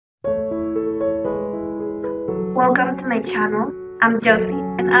Welcome to my channel. I'm Josie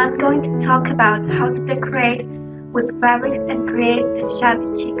and I'm going to talk about how to decorate with fabrics and create the shabby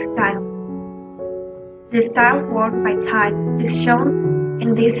chic style. The style worn by time is shown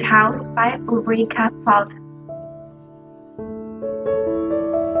in this house by Ulrika Fäldt.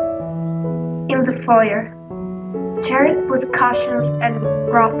 In the foyer, chairs with cushions and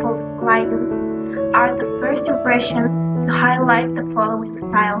ruffled linens are the first impression to highlight the following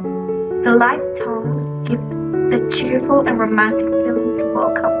style. The light tones give the cheerful and romantic feeling to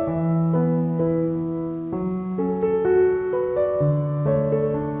welcome.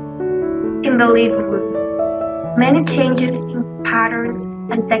 In the living room, many changes in patterns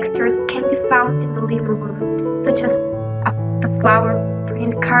and textures can be found in the living room, such as the flower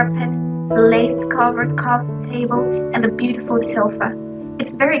print carpet, the lace-covered coffee table, and the beautiful sofa.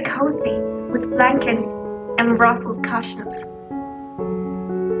 It's very cozy with blankets and ruffled cushions.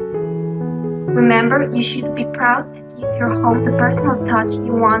 Remember, you should be proud to give your home the personal touch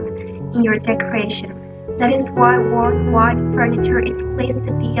you want in your decoration. That is why worn white furniture is placed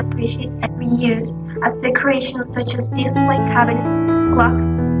to be appreciated and reused as decorations such as display cabinets, clocks,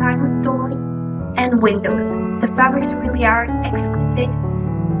 silent doors, and windows. The fabrics really are exquisite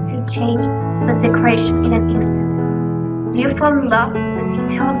to change the decoration in an instant. Do you fall in love with the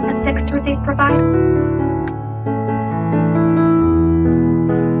details and texture they provide?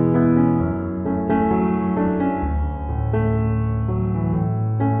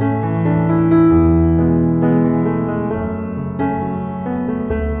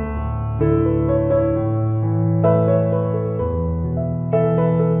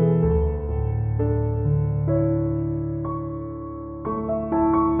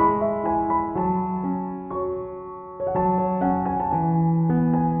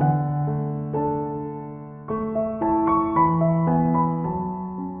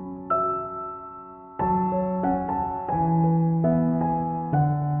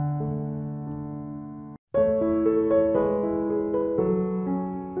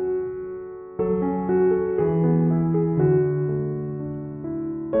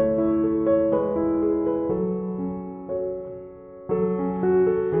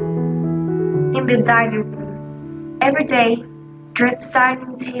 In the dining room, every day, dress the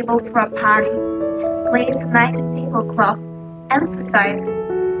dining table for a party. Place a nice tablecloth, emphasize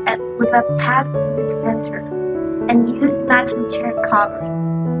it with a pad in the center, and use matching chair covers.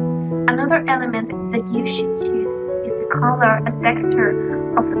 Another element that you should choose is the color and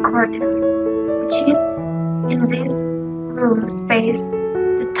texture of the curtains, which is, in this room space,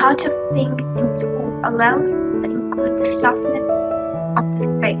 the touch of pink in tulle allows to include the softness of the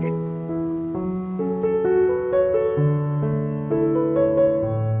space.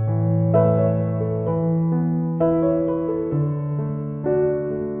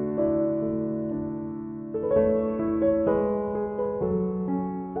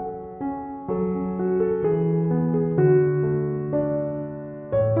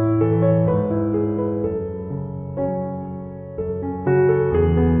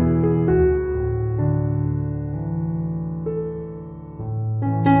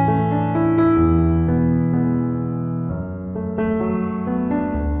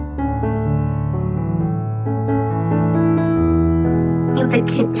 The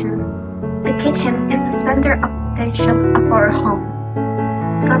kitchen. The kitchen is the center of attention of our home.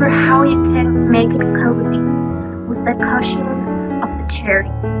 Discover how you can make it cozy with the cushions of the chairs,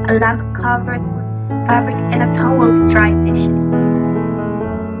 a lamp covered with fabric, and a towel to dry dishes.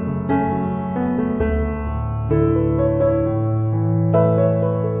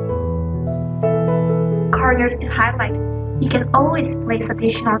 Corners to highlight. You can always place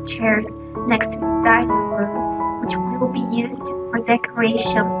additional chairs next to the dining room, which will be used for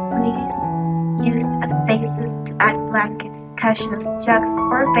decoration. Please use as bases to add blankets, cushions, jugs,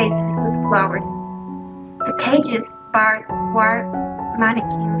 or vases with flowers. The cages, bars, wire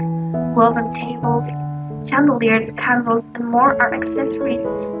mannequins, woven tables, chandeliers, candles, and more are accessories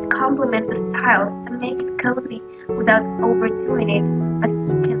to complement the styles and make it cozy without overdoing it, as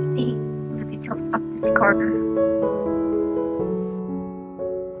you can see in the details of this corner.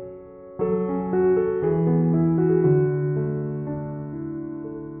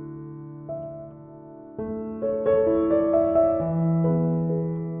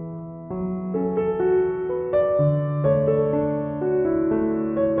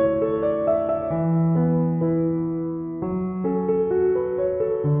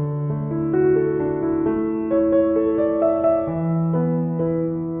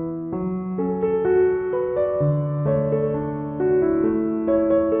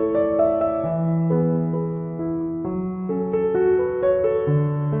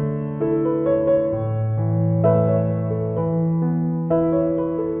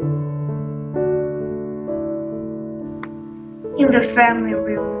 family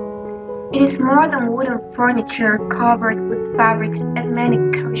room. It is more than wooden furniture covered with fabrics and many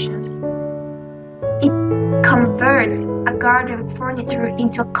cushions. It converts a garden furniture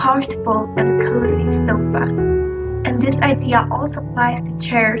into a comfortable and cozy sofa. And this idea also applies to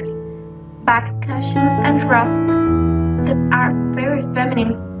chairs, back cushions and ruffles that are very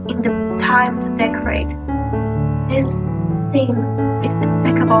feminine in the time to decorate. This theme is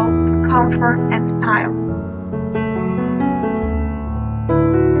impeccable for comfort and style.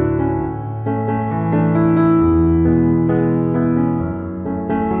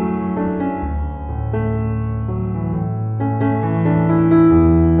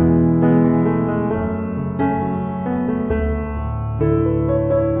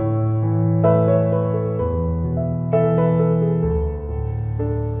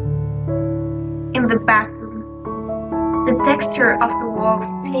 In the bathroom, the texture of the walls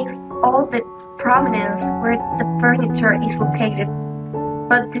takes all the prominence where the furniture is located.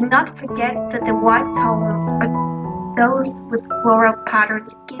 But do not forget that the white towels or those with floral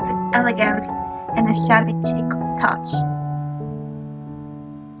patterns give it elegance and a shabby chic touch.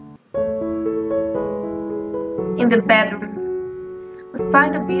 In the bedroom, we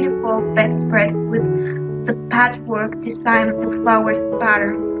find a beautiful bedspread with the patchwork design and flowers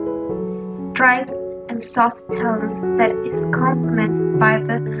patterns, stripes and soft tones that is complemented by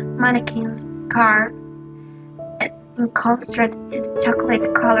the mannequin's scarf and incrusted to the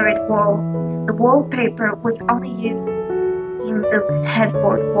chocolate-colored wall. The wallpaper was only used in the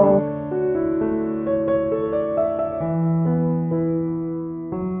headboard wall.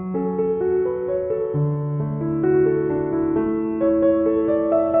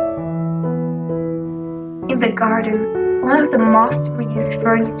 In the garden, one of the most reused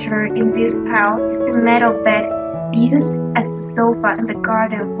furniture in this style is the metal bed used as the sofa in the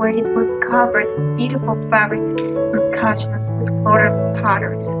garden, where it was covered with beautiful fabrics and cushions with floral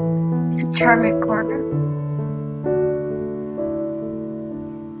patterns. It's a charming corner.